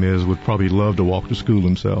cat's name is, would probably love to walk to school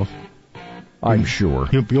himself. I'm sure.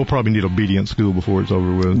 He'll probably need obedience school before it's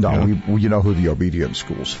over with. No, you know who the obedience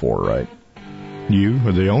school's for, right? You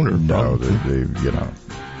or the owner? No,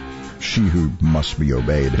 she who must be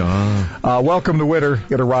obeyed. Welcome to winter.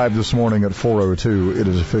 It arrived this morning at 4:02. It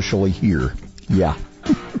is officially here. Yeah.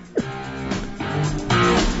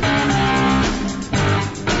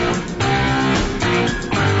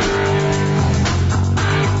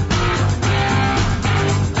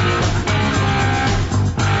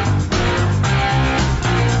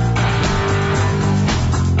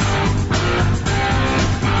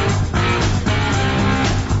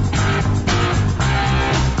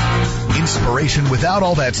 Without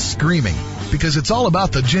all that screaming, because it's all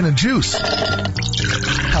about the gin and juice.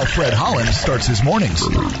 How Fred Holland starts his mornings.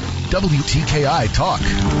 WTKI Talk.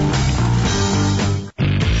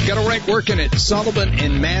 Got a wreck working at Sullivan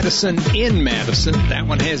and Madison in Madison. That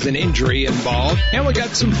one has an injury involved. And we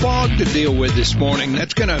got some fog to deal with this morning.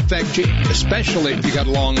 That's going to affect you, especially if you got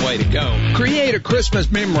a long way to go. Create a Christmas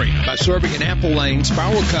memory by serving an Apple Lane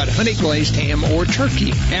spiral cut honey glazed ham or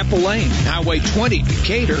turkey. Apple Lane, Highway 20,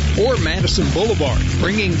 Decatur, or Madison Boulevard,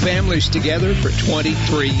 bringing families together for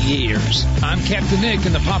 23 years. I'm Captain Nick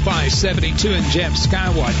in the Popeye 72 and Jeff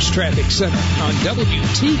Skywatch Traffic Center on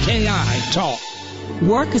WTKI Talk.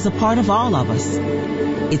 Work is a part of all of us.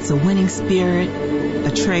 It's a winning spirit, a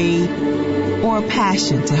trade, or a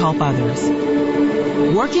passion to help others.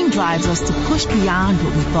 Working drives us to push beyond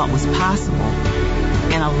what we thought was possible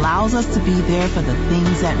and allows us to be there for the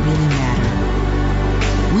things that really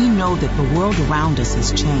matter. We know that the world around us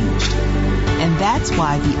has changed, and that's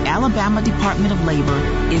why the Alabama Department of Labor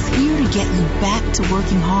is here to get you back to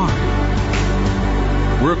working hard.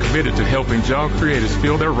 We're committed to helping job creators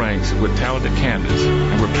fill their ranks with talented candidates,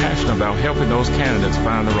 and we're passionate about helping those candidates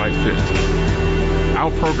find the right fit.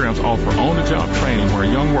 Our programs offer on-the-job training where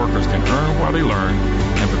young workers can earn while they learn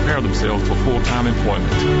and prepare themselves for full-time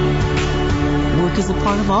employment. Work is a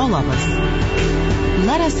part of all of us.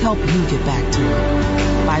 Let us help you get back to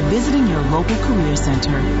it by visiting your local career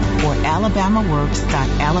center or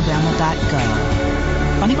alabamaworks.alabama.gov.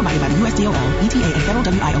 Funding provided by the USDOL, ETA, and Federal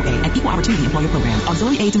WIOA and Equal Opportunity Employer Program.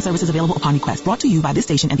 Auxiliary aids and services available upon request. Brought to you by this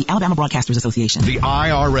station and the Alabama Broadcasters Association. The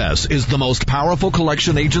IRS is the most powerful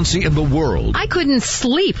collection agency in the world. I couldn't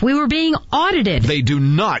sleep. We were being audited. They do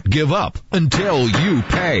not give up until you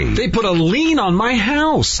pay. They put a lien on my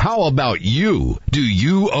house. How about you? Do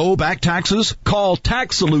you owe back taxes? Call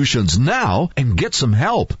Tax Solutions now and get some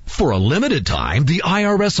help. For a limited time, the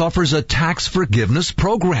IRS offers a tax forgiveness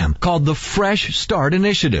program called the Fresh Start Initiative.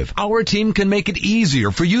 initiative. Our team can make it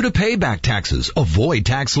easier for you to pay back taxes, avoid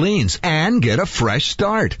tax liens, and get a fresh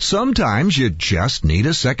start. Sometimes you just need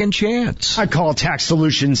a second chance. I call Tax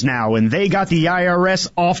Solutions Now, and they got the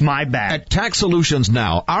IRS off my back. At Tax Solutions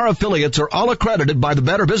Now, our affiliates are all accredited by the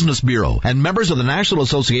Better Business Bureau and members of the National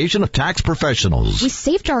Association of Tax Professionals. We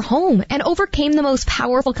saved our home and overcame the most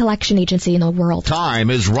powerful collection agency in the world. Time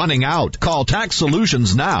is running out. Call Tax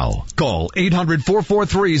Solutions now. Call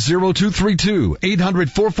 800-443-0232.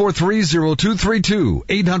 800-443-0232.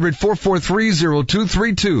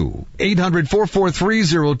 800-443-0232.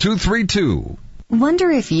 800-443-0232. Wonder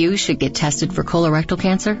if you should get tested for colorectal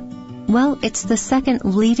cancer? Well, it's the second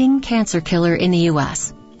leading cancer killer in the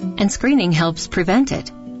U.S., and screening helps prevent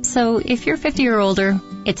it. So if you're 50 or older,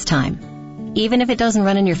 it's time. Even if it doesn't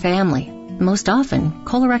run in your family. Most often,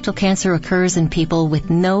 colorectal cancer occurs in people with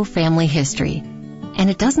no family history. And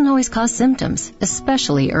it doesn't always cause symptoms,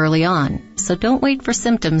 especially early on. So don't wait for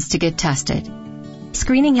symptoms to get tested.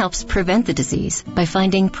 Screening helps prevent the disease by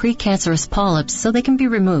finding precancerous polyps so they can be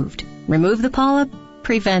removed. Remove the polyp,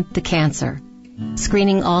 prevent the cancer.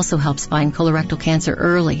 Screening also helps find colorectal cancer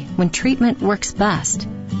early when treatment works best.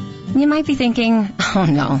 You might be thinking, oh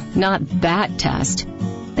no, not that test.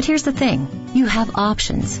 But here's the thing, you have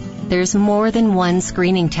options. There's more than one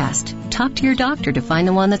screening test. Talk to your doctor to find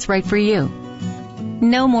the one that's right for you.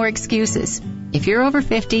 No more excuses. If you're over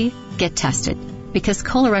 50, get tested, because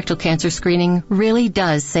colorectal cancer screening really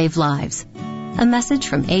does save lives. A message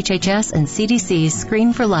from HHS and CDC's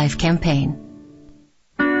Screen for Life campaign.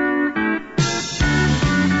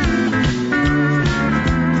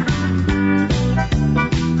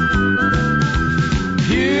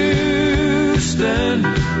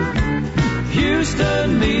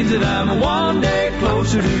 Houston means that I'm one day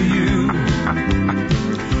closer to you.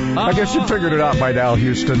 I guess you figured it out by now,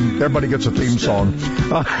 Houston. Everybody gets a theme song.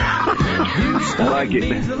 I like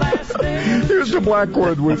it. Houston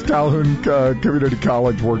Blackwood with Calhoun Community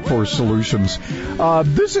College Workforce Solutions.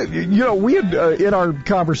 This is, we had in our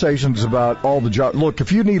conversations about all the jobs. Look,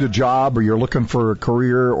 if you need a job or you're looking for a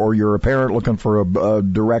career or you're a parent looking for a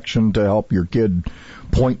direction to help your kid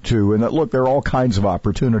point to, and look, there are all kinds of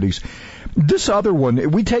opportunities. This other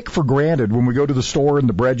one, we take for granted when we go to the store and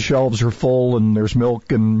the bread shelves are full and there's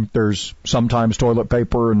milk and there's sometimes toilet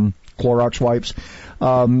paper and Clorox wipes.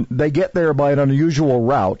 They get there by an unusual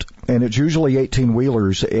route, and it's usually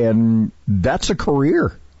 18-wheelers, and that's a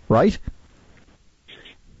career, right?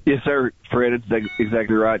 Yes, sir, Fred, it's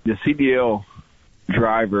exactly right. The CDL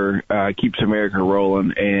driver keeps America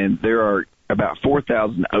rolling, and there are about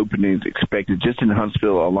 4,000 openings expected just in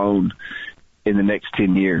Huntsville alone in the next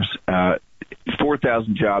 10 years.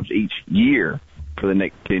 4,000 jobs each year for the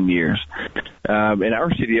next 10 years. And our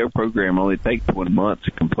CDO program only takes 1 month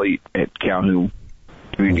to complete at Calhoun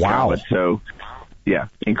Community College. So, yeah,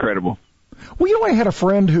 incredible. Well, I had a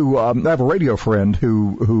friend who, I have a radio friend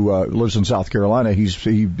who lives in South Carolina. He's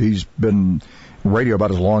been radio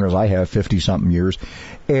about as long as I have, 50-something years.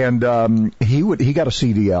 And he got a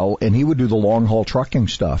CDL, and he would do the long-haul trucking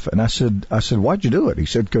stuff. And I said, why'd you do it? He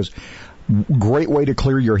said, because great way to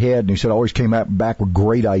clear your head. And he said, always came back with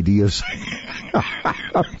great ideas.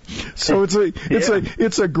 So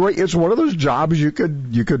it's one of those jobs you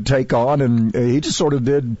could take on, and he just sort of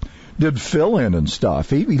did fill in and stuff.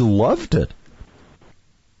 He loved it.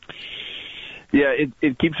 Yeah,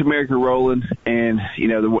 it keeps America rolling, and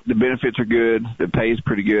the benefits are good. The pay is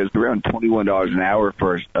pretty good. It's around $21 an hour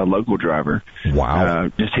for a local driver. Wow!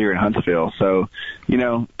 Just here in Huntsville. So,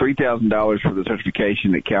 $3,000 for the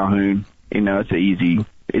certification at Calhoun. It's an easy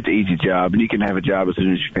job, and you can have a job as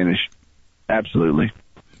soon as you finish. Absolutely.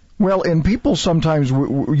 Well, and people sometimes,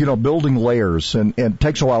 building layers, and it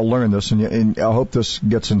takes a while to learn this, and I hope this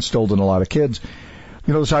gets instilled in a lot of kids.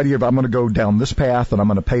 This idea of I'm going to go down this path and I'm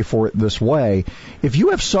going to pay for it this way. If you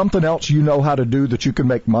have something else you know how to do that you can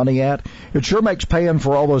make money at, it sure makes paying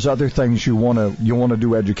for all those other things you want to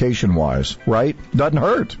do education-wise, right? Doesn't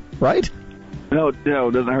hurt, right? No, it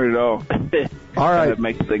doesn't hurt at all. All right. It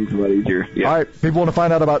makes things a lot easier. Yeah. All right. People want to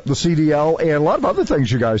find out about the CDL and a lot of other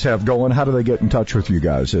things you guys have going. How do they get in touch with you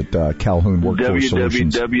guys at Calhoun Workforce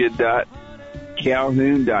Solutions?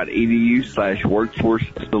 www.calhoun.edu/workforce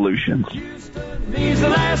solutions. Means the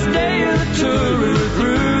last day of the tour is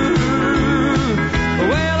through.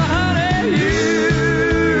 Well, honey,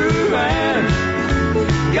 you and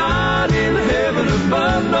God in heaven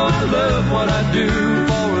above know I love what I do.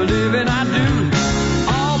 For a living I do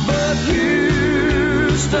all but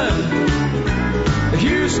Houston.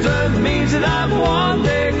 Houston means that I'm one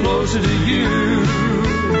day closer to you.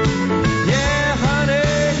 Yeah,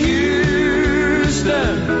 honey,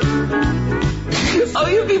 Houston. Oh,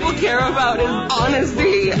 you people care about is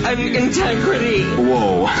honesty and integrity.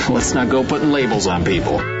 Whoa, let's not go putting labels on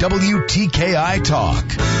people. WTKI Talk.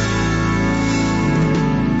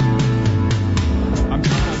 I'm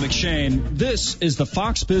Donald McShane. This is the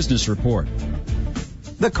Fox Business Report.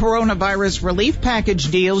 The coronavirus relief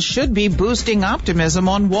package deal should be boosting optimism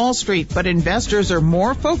on Wall Street, but investors are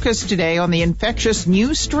more focused today on the infectious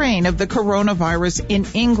new strain of the coronavirus in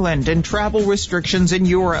England and travel restrictions in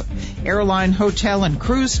Europe. Airline, hotel, and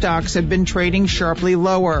cruise stocks have been trading sharply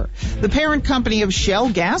lower. The parent company of Shell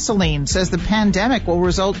Gasoline says the pandemic will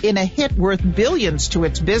result in a hit worth billions to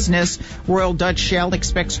its business. Royal Dutch Shell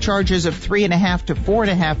expects charges of $3.5 to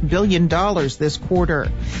 $4.5 billion this quarter.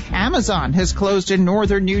 Amazon has closed in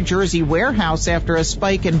northern New Jersey warehouse after a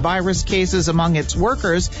spike in virus cases among its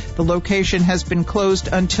workers. The location has been closed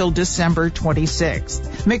until December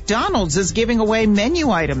 26th. McDonald's is giving away menu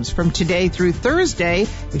items from today through Thursday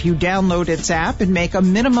if you download its app and make a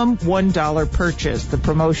minimum $1 purchase. The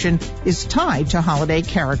promotion is tied to holiday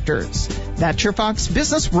characters. That's your Fox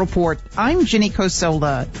Business Report. I'm Ginny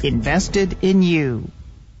Cosola, invested in you.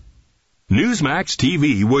 Newsmax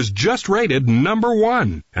TV was just rated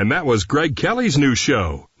 #1, and that was Greg Kelly's new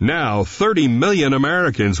show. Now, 30 million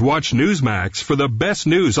Americans watch Newsmax for the best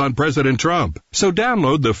news on President Trump. So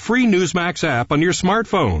download the free Newsmax app on your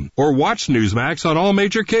smartphone, or watch Newsmax on all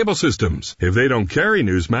major cable systems. If they don't carry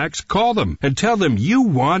Newsmax, call them and tell them you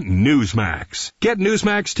want Newsmax. Get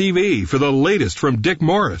Newsmax TV for the latest from Dick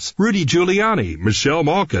Morris, Rudy Giuliani, Michelle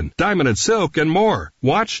Malkin, Diamond and Silk, and more.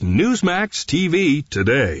 Watch Newsmax TV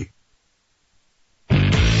today.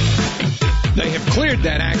 They have cleared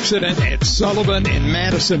that accident at Sullivan and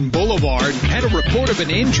Madison Boulevard. Had a report of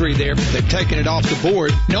an injury there, but they've taken it off the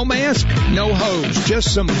board. No mask, no hose,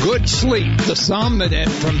 just some good sleep. The Somnodent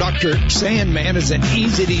from Dr. Sandman is an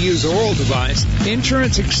easy-to-use oral device.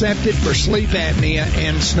 Insurance accepted for sleep apnea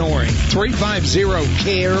and snoring.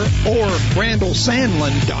 350-CARE or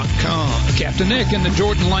RandallSandlin.com. Captain Nick in the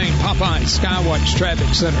Jordan Lane Popeye Skywatch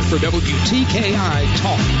Traffic Center for WTKI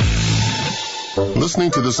Talk.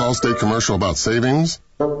 Listening to this Allstate commercial about savings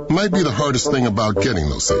might be the hardest thing about getting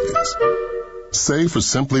those savings. Save for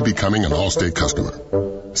simply becoming an Allstate customer.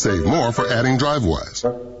 Save more for adding DriveWise.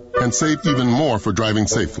 And save even more for driving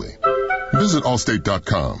safely. Visit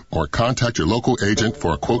Allstate.com or contact your local agent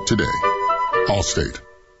for a quote today. Allstate.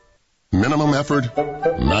 Minimum effort,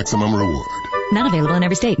 maximum reward. Not available in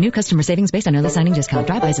every state. New customer savings based on early signing discount.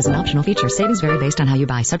 DriveWise is an optional feature. Savings vary based on how you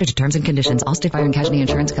buy. Subject to terms and conditions. Allstate Fire and Casualty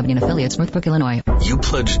Insurance Company and affiliates, Northbrook, Illinois. You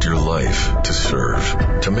pledged your life to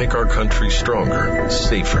serve, to make our country stronger,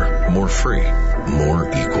 safer, more free, more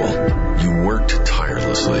equal. You worked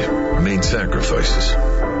tirelessly, made sacrifices,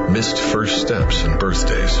 missed first steps and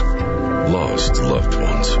birthdays, lost loved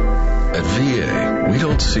ones. At VA, we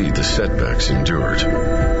don't see the setbacks endured.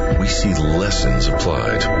 We see lessons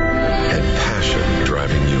applied and passion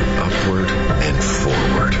driving you upward and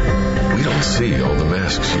forward. We don't see all the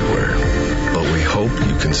masks you wear, but we hope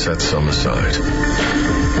you can set some aside.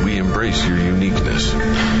 We embrace your uniqueness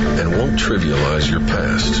and won't trivialize your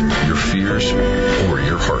past, your fears, or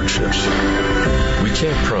your hardships. We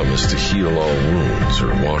can't promise to heal all wounds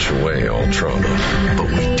or wash away all trauma, but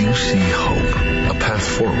we do see hope, a path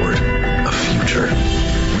forward, a future.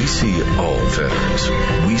 We see all veterans.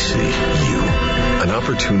 We see you. An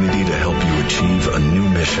opportunity to help you achieve a new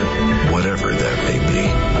mission, whatever that may be.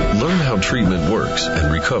 Learn how treatment works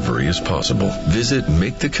and recovery is possible. Visit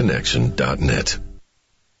MakeTheConnection.net.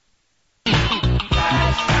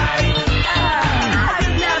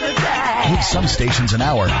 Hit some stations an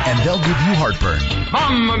hour, and they'll give you heartburn.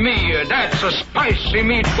 Mamma mia, that's a spicy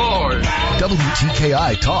meatball.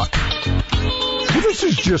 WTKI Talk. Well, this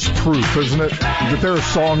is just proof, isn't it, that there are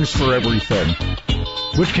songs for everything.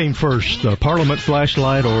 Which came first, Parliament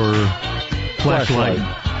Flashlight or Flashlight?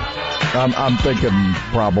 I'm thinking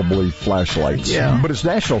probably flashlights. Yeah. But it's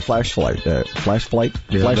National Flashlight Day. Flashlight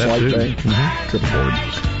Day. Mm-hmm. Good Lord.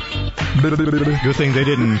 Good thing they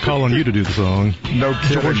didn't call on you to do the song. No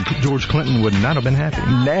kidding. George Clinton would not have been happy.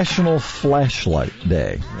 National Flashlight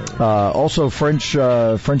Day. Also French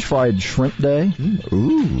fried shrimp day.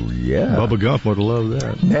 Ooh, yeah. Bubba Gump would have loved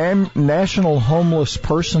that. National Homeless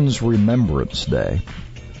Persons Remembrance Day.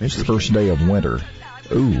 It's the first day of winter.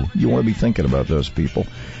 Ooh, you want to be thinking about those people.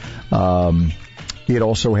 It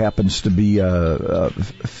also happens to be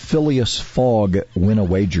Phileas Fogg Win a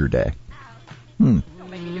Wager Day.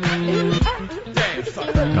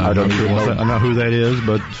 I don't know who that is,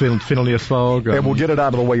 but Phileas Fogg. And we'll get it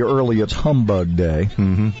out of the way early. It's Humbug Day,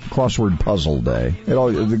 Crossword Puzzle Day,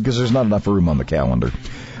 because there's not enough room on the calendar.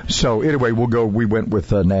 So anyway, we went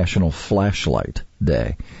with National Flashlight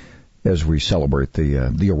Day. as we celebrate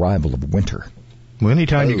the arrival of winter. Well,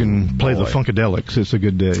 anytime you can play the Funkadelics, it's a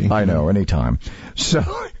good day. I know, anytime. So,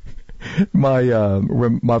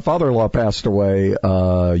 when my father-in-law passed away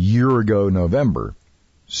a year ago November,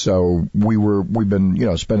 so we've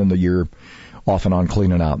been spending the year off and on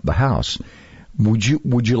cleaning out the house. Would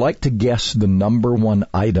you like to guess the number one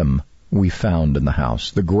item we found in the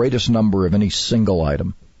house? The greatest number of any single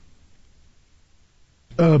item?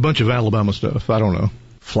 A bunch of Alabama stuff. I don't know.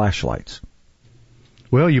 Flashlights.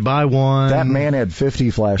 Well, you buy one. That man had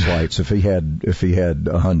 50 flashlights if he had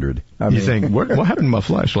 100. You think, what happened to my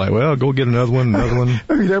flashlight? Well, go get another one. I mean,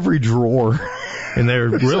 every drawer. And they're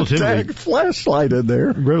relatively flashlight in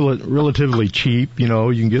there. Relatively cheap. You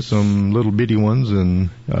can get some little bitty ones and.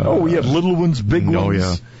 We have little ones, big ones. Oh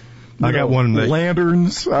yeah. I got one.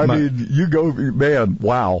 Lanterns. You go, man.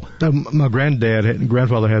 Wow. My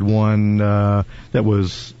grandfather had one that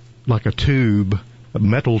was like a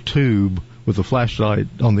metal tube with a flashlight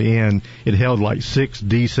on the end. It held like 6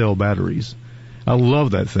 D-cell batteries. I love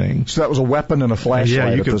that thing. So that was a weapon and a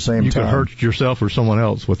flashlight at the same time. You could hurt yourself or someone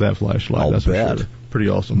else with that flashlight. That's bet. For sure. Pretty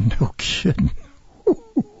awesome. No kidding.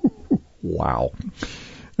 Wow.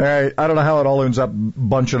 All right. I don't know how it all ends up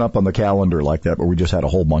bunching up on the calendar like that, but we just had a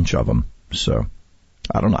whole bunch of them. So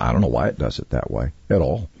I don't know why it does it that way at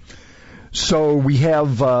all. So we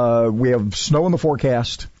have snow in the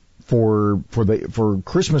forecast for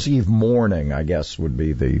Christmas Eve morning, I guess would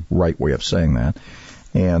be the right way of saying that.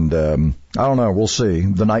 And I don't know. We'll see.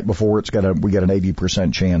 The night before, we got an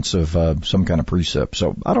 80% chance of some kind of precip.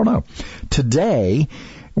 So I don't know. Today,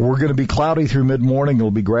 we're going to be cloudy through mid-morning. It'll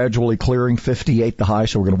be gradually clearing, 58 the high,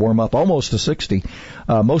 so we're going to warm up almost to 60.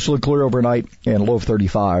 Mostly clear overnight and a low of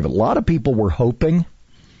 35. A lot of people were hoping,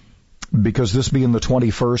 because this being the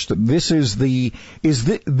 21st, this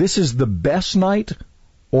is the best night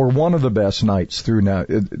or one of the best nights through now.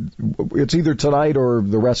 It's either tonight or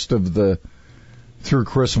the rest of through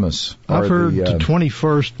Christmas. I've heard the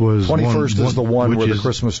 21st was 21st is the one where the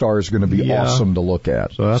Christmas star is going to be awesome to look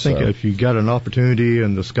at. So I think if you got an opportunity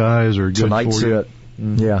and the skies are good tonight's for you. It.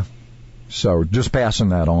 Yeah. So just passing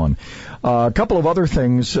that on. A couple of other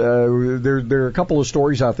things. There are a couple of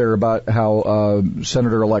stories out there about how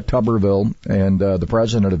Senator-elect Tuberville and the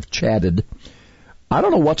president have chatted. I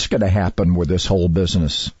don't know what's going to happen with this whole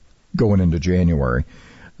business going into January.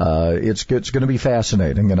 It's going to be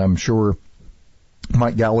fascinating, and I'm sure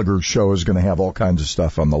Mike Gallagher's show is going to have all kinds of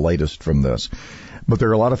stuff on the latest from this. But there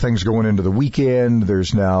are a lot of things going into the weekend.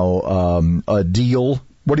 There's now a deal.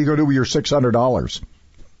 What are you going to do with your $600?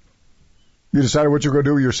 You decided what you're going to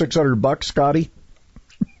do with your $600, Scotty?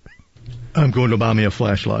 I'm going to buy me a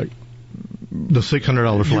flashlight. The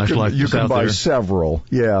 $600 flashlight. You can buy several.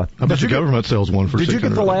 Yeah. I bet the government sells one for $600. Did you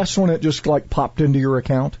get the last one that just popped into your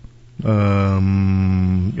account?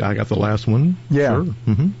 I got the last one. Yeah. Sure.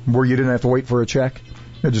 Mm-hmm. Where you didn't have to wait for a check?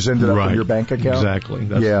 It just ended up in your bank account? Exactly.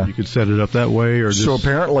 You could set it up that way, or just... So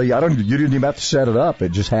apparently, you didn't even have to set it up.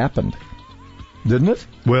 It just happened. Didn't it?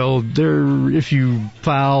 Well, if you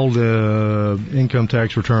filed income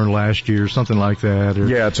tax return last year, something like that.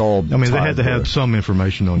 It's all. I mean, they had to have some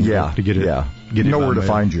information on you to get it. Yeah. Get it nowhere to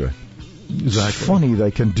find you. Exactly. It's funny they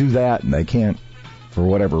can do that, and they can't. For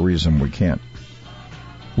whatever reason, we can't.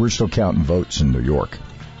 We're still counting votes in New York.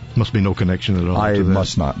 Must be no connection at all. It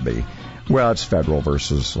must not be. Well, it's federal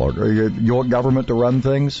versus local. You want government to run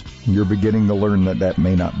things? You're beginning to learn that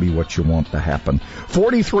may not be what you want to happen.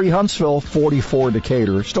 43 Huntsville, 44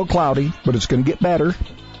 Decatur. Still cloudy, but it's going to get better.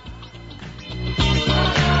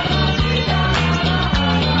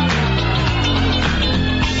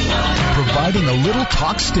 Providing a little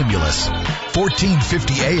talk stimulus.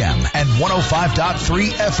 1450 AM and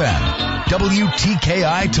 105.3 FM.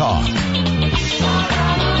 WTKI Talk.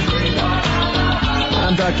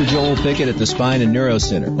 I'm Dr. Joel Pickett at the Spine and Neuro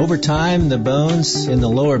Center. Over time, the bones in the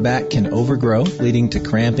lower back can overgrow, leading to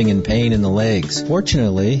cramping and pain in the legs.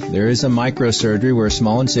 Fortunately, there is a microsurgery where a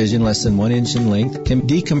small incision, less than 1 inch in length, can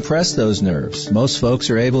decompress those nerves. Most folks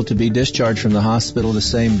are able to be discharged from the hospital the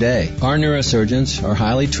same day. Our neurosurgeons are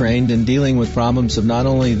highly trained in dealing with problems of not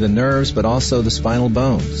only the nerves, but also the spinal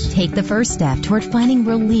bones. Take the first step toward finding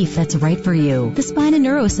relief that's right for you. The Spine and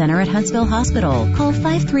Neuro Center at Huntsville Hospital. Call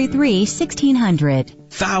 533-1600.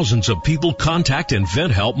 Thousands of people contact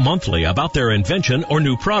InventHelp monthly about their invention or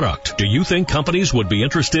new product. Do you think companies would be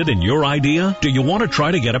interested in your idea? Do you want to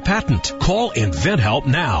try to get a patent? Call InventHelp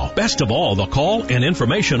now. Best of all, the call and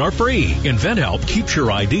information are free. InventHelp keeps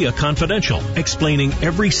your idea confidential, explaining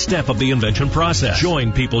every step of the invention process.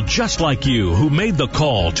 Join people just like you who made the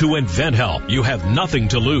call to InventHelp. You have nothing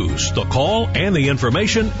to lose. The call and the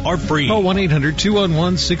information are free. Call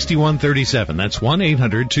 1-800-211-6137. That's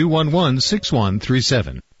 1-800-211-6137.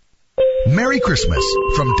 Merry Christmas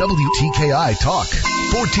from WTKI Talk,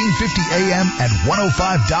 1450 AM and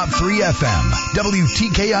 105.3 FM,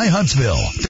 WTKI Huntsville.